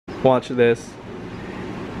Watch this.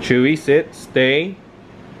 Chewy, sit, stay.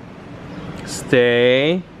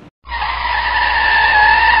 Stay.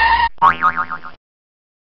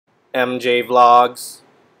 MJ Vlogs.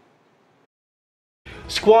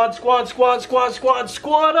 Squad, squad, squad, squad, squad,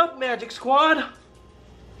 squad up, MaJiK Squad.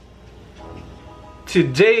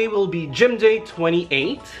 Today will be gym day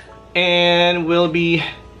 28 and we'll be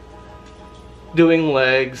doing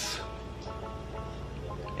legs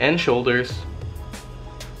and shoulders.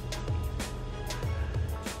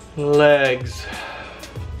 Legs.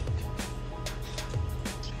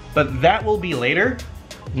 But that will be later.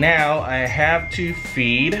 Now I have to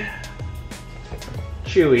feed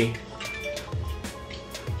Chewy.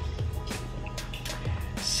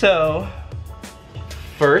 So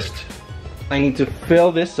first I need to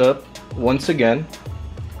fill this up once again.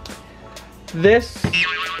 This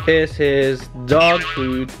is his dog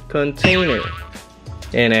food container.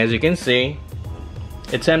 And as you can see,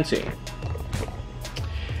 it's empty.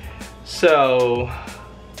 So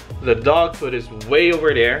the dog food is way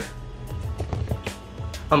over there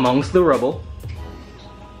amongst the rubble.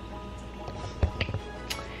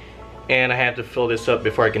 And I have to fill this up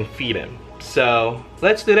before I can feed him. So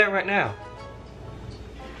let's do that right now.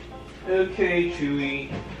 Okay,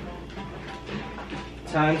 Chewy.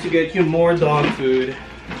 Time to get you more dog food.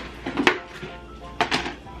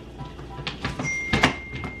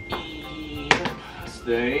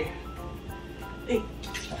 Stay. Hey,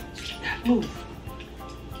 move.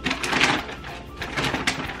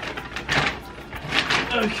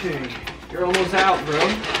 Okay, you're almost out, bro.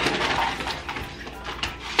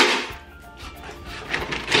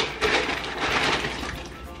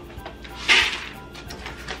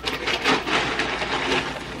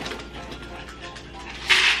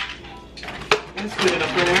 Let's put it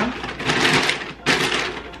up right now.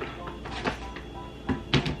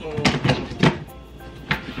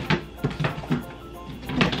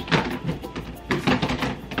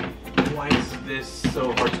 Why is this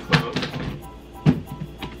so hard to close?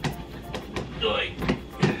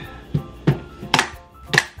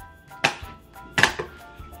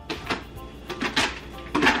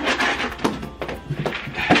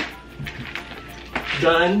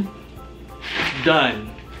 Done. Done.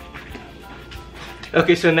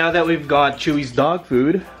 Okay, so now that we've got Chewy's dog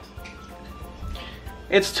food,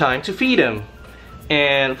 it's time to feed him.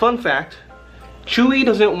 And fun fact, Chewy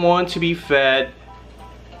doesn't want to be fed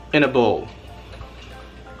in a bowl.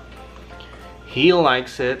 He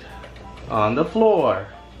likes it on the floor.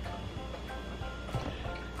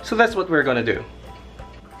 So that's what we're gonna do.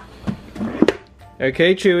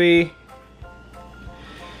 Okay, Chewy.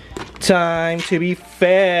 Time to be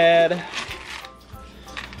fed.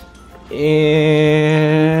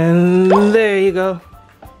 And there you go.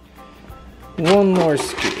 One more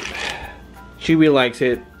scoop. Chewy likes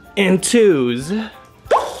it in twos.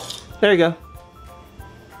 There you go.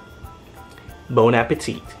 Bon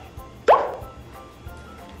appetit.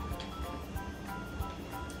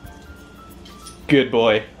 Good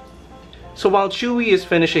boy. So while Chewy is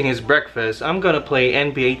finishing his breakfast, I'm gonna play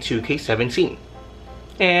NBA 2K17.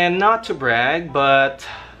 And not to brag, but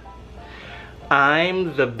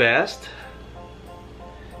I'm the best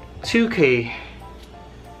 2K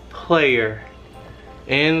player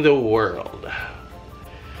in the world.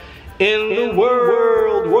 In the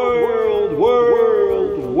world.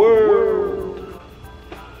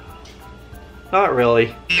 Not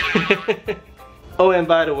really. Oh, and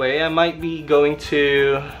by the way, I might be going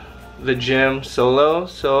to the gym solo.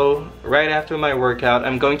 So right after my workout,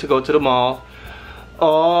 I'm going to go to the mall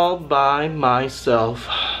all by myself.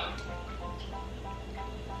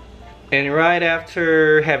 And right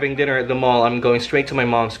after having dinner at the mall, I'm going straight to my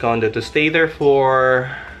mom's condo to stay there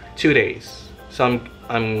for 2 days. So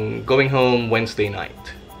I'm going home Wednesday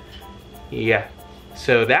night. Yeah.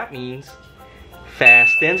 So that means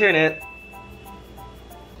fast internet.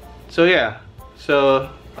 So yeah. So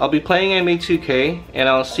I'll be playing NBA 2K and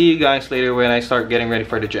I'll see you guys later when I start getting ready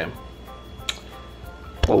for the gym.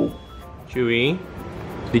 Whoa. Chewy,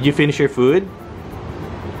 did you finish your food?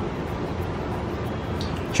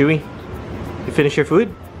 Chewy, you finish your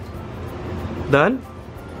food? Done?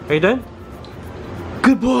 Are you done?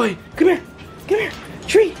 Good boy! Come here! Come here!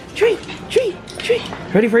 Treat! Treat! Treat! Treat!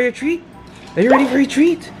 Ready for your treat? Are you ready for your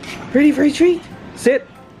treat? Ready for your treat? Sit!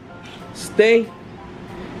 Stay!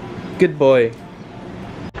 Good boy.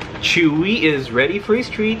 Chewy is ready for his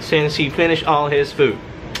treat since he finished all his food.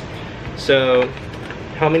 So,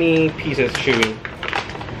 how many pieces, Chewy?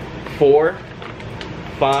 4,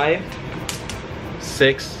 5,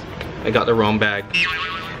 6. I got the wrong bag.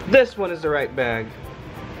 This one is the right bag.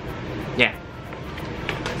 Yeah.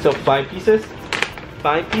 So 5 pieces.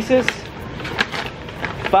 5 pieces?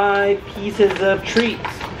 5 pieces of treats.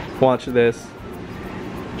 Watch this.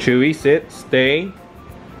 Chewy, sit, stay.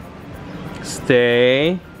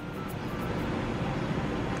 Stay.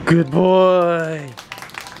 Good boy.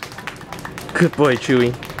 Good boy,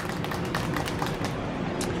 Chewy.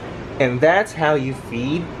 And that's how you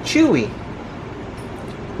feed Chewy,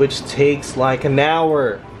 which takes like an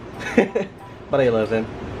hour. But I love him.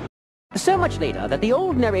 So much later that the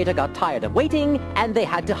old narrator got tired of waiting and they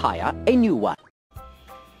had to hire a new one.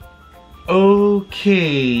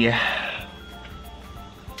 Okay.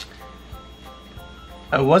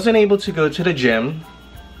 I wasn't able to go to the gym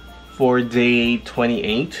for day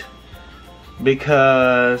 28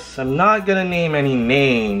 because I'm not gonna name any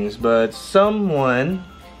names, but someone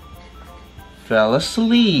fell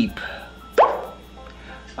asleep.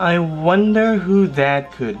 I wonder who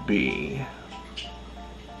that could be.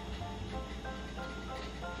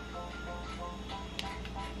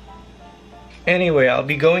 Anyway, I'll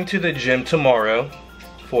be going to the gym tomorrow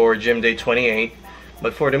for gym day 28.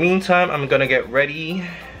 But for the meantime, I'm gonna get ready,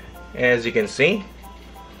 as you can see,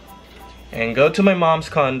 and go to my mom's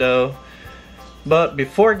condo. But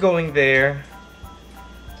before going there,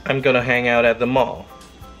 I'm gonna hang out at the mall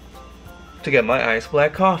to get my iced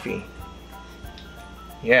black coffee.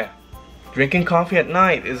 Yeah, drinking coffee at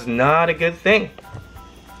night is not a good thing.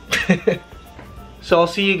 So I'll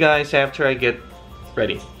see you guys after I get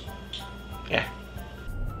ready. Yeah.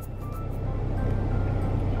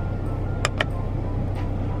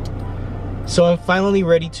 So I'm finally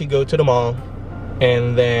ready to go to the mall,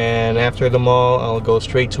 and then after the mall I'll go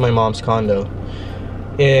straight to my mom's condo.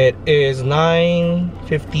 It is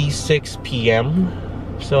 9:56 p.m.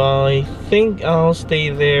 so I think I'll stay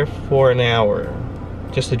there for an hour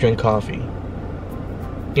just to drink coffee.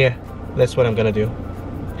 Yeah, that's what I'm gonna do.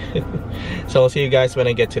 So I'll see you guys when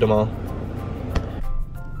I get to the mall.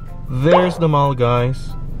 There's the mall,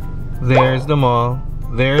 guys. There's the mall.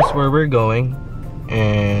 There's where we're going.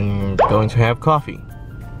 And going to have coffee.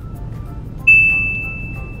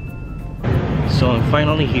 So I'm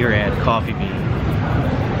finally here at Coffee Bean,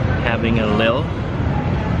 having a little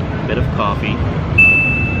bit of coffee.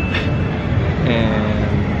 And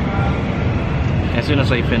as soon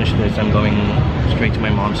as I finish this, I'm going straight to my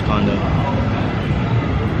mom's condo.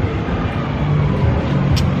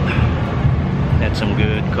 That's some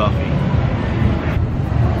good coffee.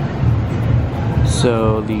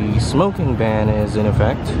 So the smoking ban is in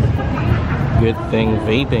effect. Good thing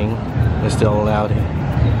vaping is still allowed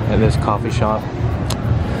at this coffee shop.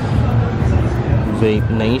 Vape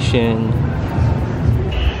Nation.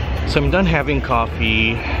 So I'm done having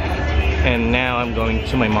coffee and now I'm going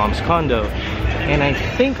to my mom's condo. And I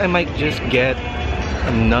think I might just get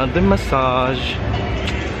another massage.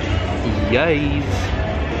 Yikes.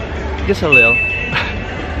 Just a little.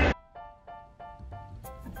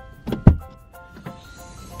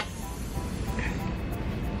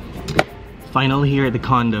 Finally here at the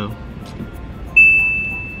condo.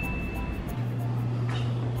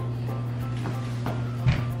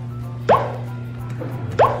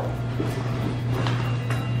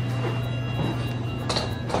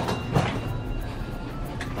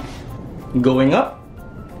 Going up.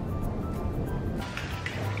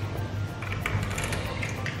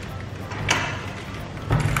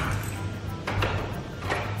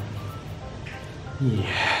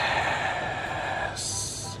 Yes.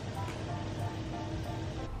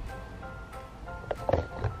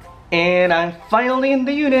 And I'm finally in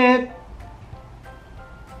the unit.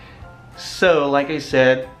 So, like I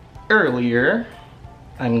said earlier,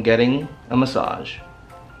 I'm getting a massage.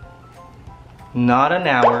 Not an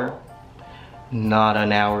hour, not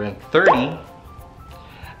an hour and 30,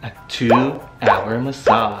 a 2-hour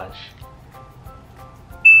massage.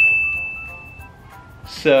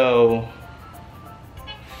 So,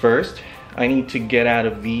 first, I need to get out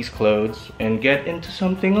of these clothes and get into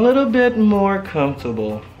something a little bit more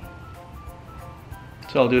comfortable.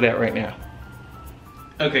 So I'll do that right now.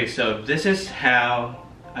 Okay, so this is how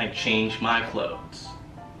I change my clothes.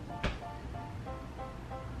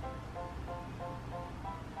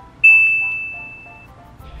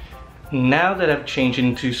 Now that I've changed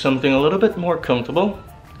into something a little bit more comfortable,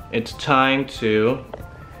 it's time to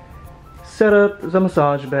set up the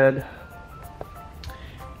massage bed.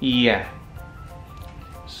 Yeah.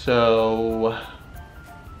 So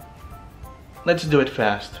let's do it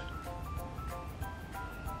fast.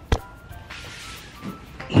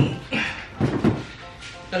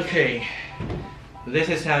 Okay, this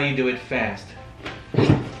is how you do it fast.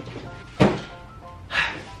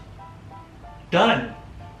 Done.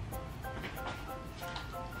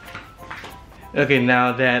 Okay,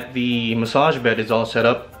 now that the massage bed is all set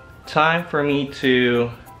up, time for me to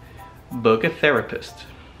book a therapist.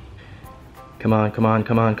 Come on, come on,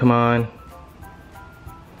 come on, come on.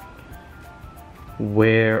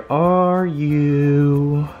 Where are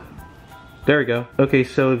you? There we go. Okay,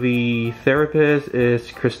 so the therapist is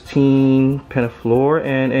Christine Penaflor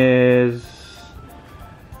and is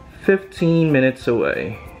 15 minutes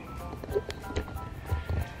away.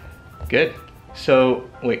 Good. So,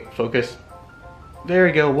 wait, focus. There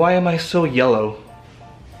we go. Why am I so yellow?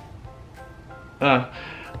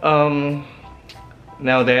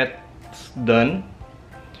 Now that's done,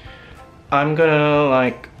 I'm gonna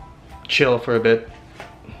like chill for a bit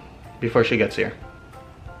before she gets here.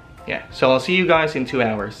 Yeah, so I'll see you guys in 2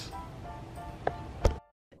 hours.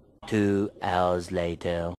 2 hours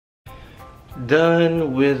later.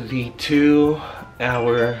 Done with the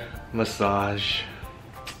 2-hour massage.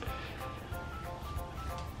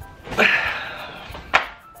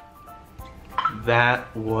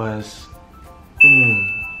 That was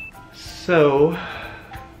so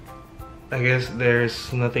I guess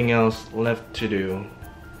there's nothing else left to do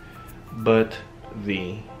but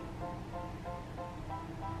the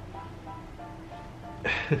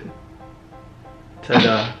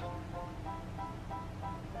ta-da.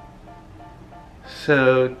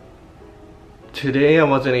 So today I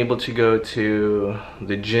wasn't able to go to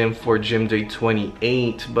the gym for gym day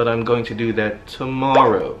 28, but I'm going to do that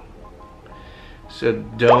tomorrow. So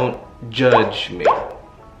don't judge me.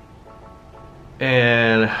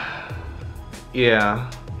 And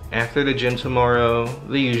yeah, after the gym tomorrow,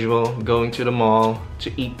 the usual, going to the mall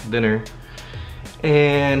to eat dinner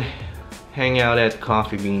and hang out at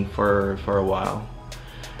Coffee Bean for a while,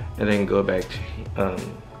 and then go back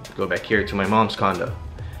here to my mom's condo.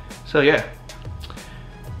 So yeah.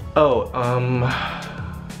 Oh,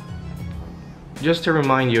 just to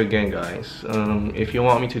remind you again, guys, if you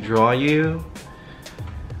want me to draw you,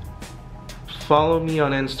 follow me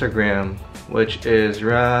on Instagram, which is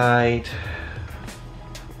right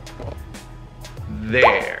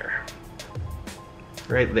there.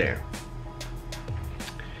 Right there.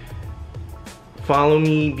 Follow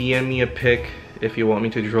me, DM me a pic if you want me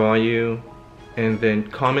to draw you, and then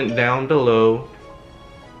comment down below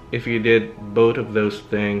if you did both of those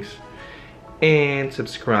things, and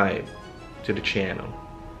subscribe to the channel.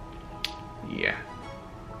 Yeah.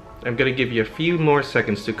 I'm gonna give you a few more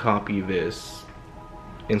seconds to copy this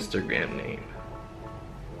Instagram name.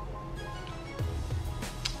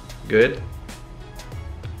 Good?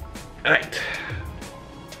 Alright.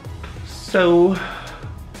 So,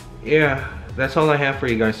 yeah, that's all I have for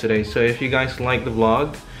you guys today. So if you guys like the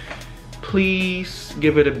vlog, please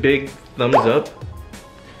give it a big thumbs up.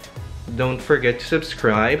 Don't forget to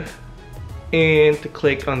subscribe and to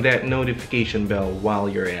click on that notification bell while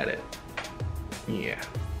you're at it. Yeah.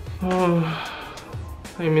 Oh,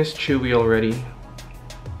 I miss Chewy already.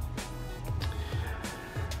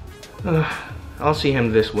 I'll see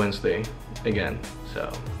him this Wednesday again,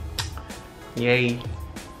 so yay.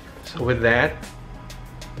 So with that,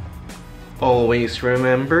 always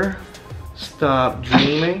remember, stop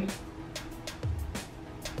dreaming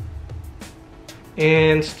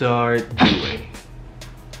and start doing.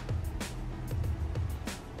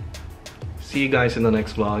 See you guys in the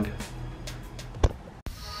next vlog.